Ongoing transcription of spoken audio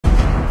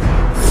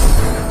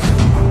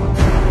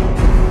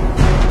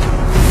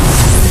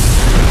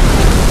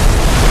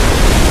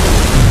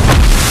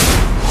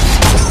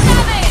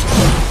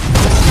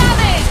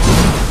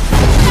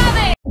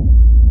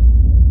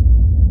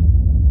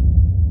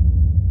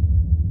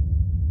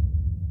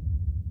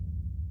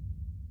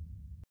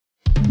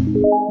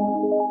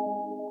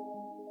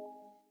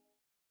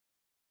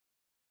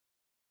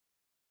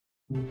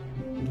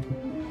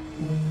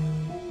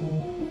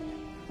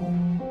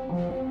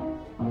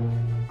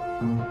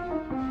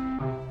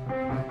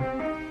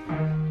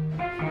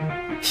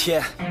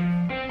Yeah,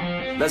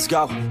 let's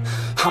go.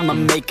 I'ma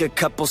make a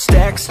couple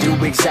stacks, do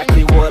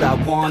exactly what I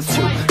want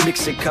to.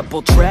 Mix a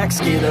couple tracks,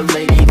 get a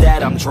lady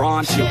that I'm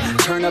drawn to.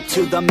 Turn up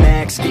to the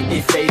max, get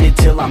me faded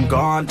till I'm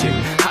gone, dude.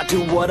 I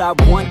do what I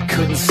want,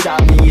 couldn't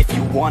stop me if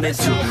you wanted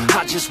to.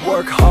 I just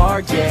work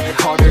hard, yeah,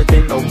 harder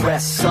than the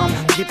rest. Some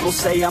people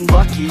say I'm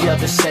lucky,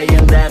 others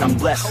saying that I'm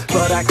blessed.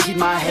 But I keep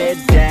my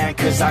head down,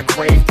 cause I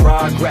crave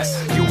progress.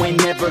 You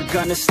ain't never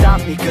gonna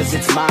stop me, cause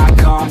it's my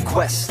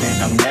conquest.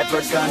 And I'm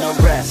never gonna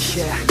rest,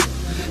 yeah.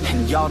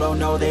 And y'all don't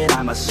know that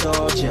I'm a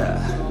soldier.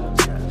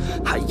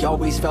 I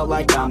always felt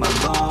like I'm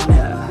alone,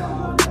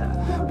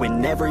 yeah.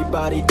 When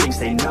everybody thinks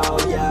they know,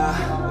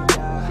 yeah.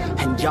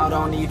 And y'all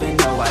don't even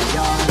know I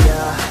own,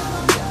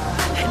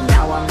 yeah. And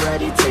now I'm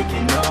ready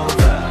taking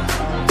over,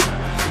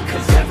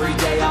 cause every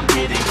day I'm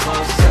getting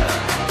closer.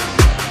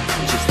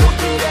 Just look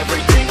at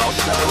everything I'll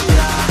show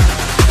ya.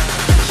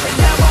 And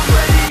now I'm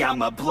ready,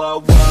 I'ma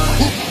blow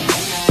up.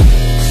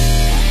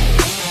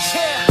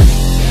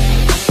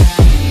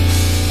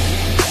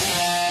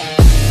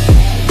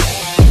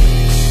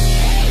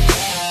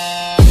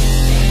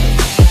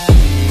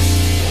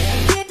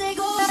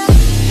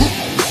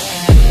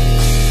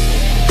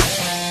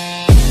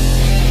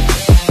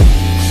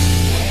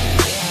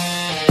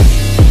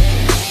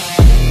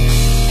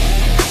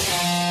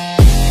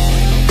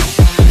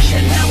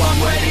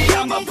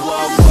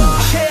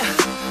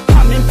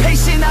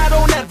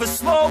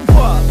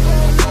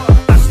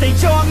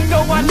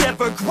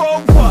 Grow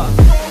up,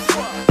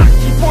 I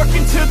keep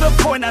working to the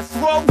point I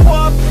throw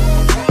up.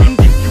 And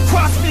if you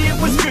cross me,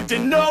 it was good to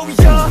know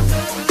ya.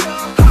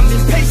 I'm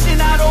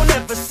impatient, I don't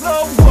ever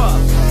slow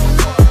up.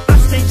 I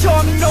stay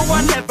young, no,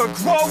 I never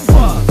grow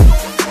up.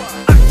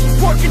 I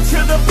keep working to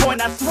the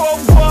point I throw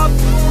up.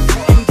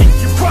 And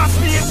if you cross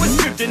me, it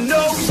was good to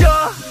know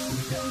ya.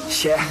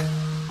 Yeah,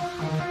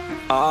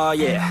 oh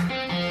yeah,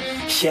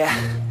 yeah.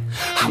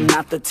 I'm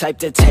not the type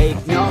to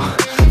take no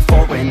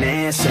for an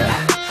answer.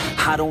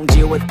 I don't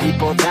deal with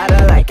people that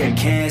are like a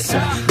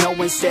cancer. No,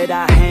 instead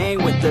I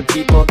hang with the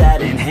people that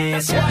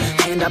enhance ya.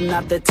 And I'm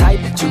not the type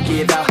to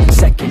give out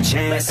second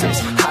chances.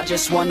 I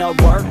just wanna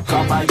work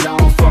on my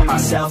own for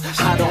myself.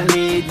 I don't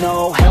need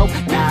no help,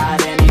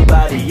 not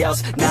anybody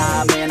else.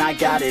 Nah, man, I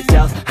got it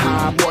dealt.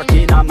 I'm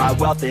working on my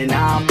wealth and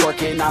I'm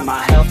working on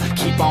my health.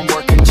 Keep on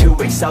working to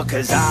excel,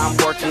 cause I'm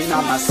working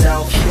on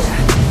myself,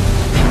 yeah.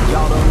 And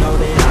y'all don't know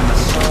that I'm a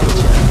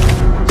soldier.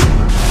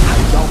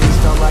 I always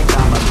felt like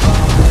I'm a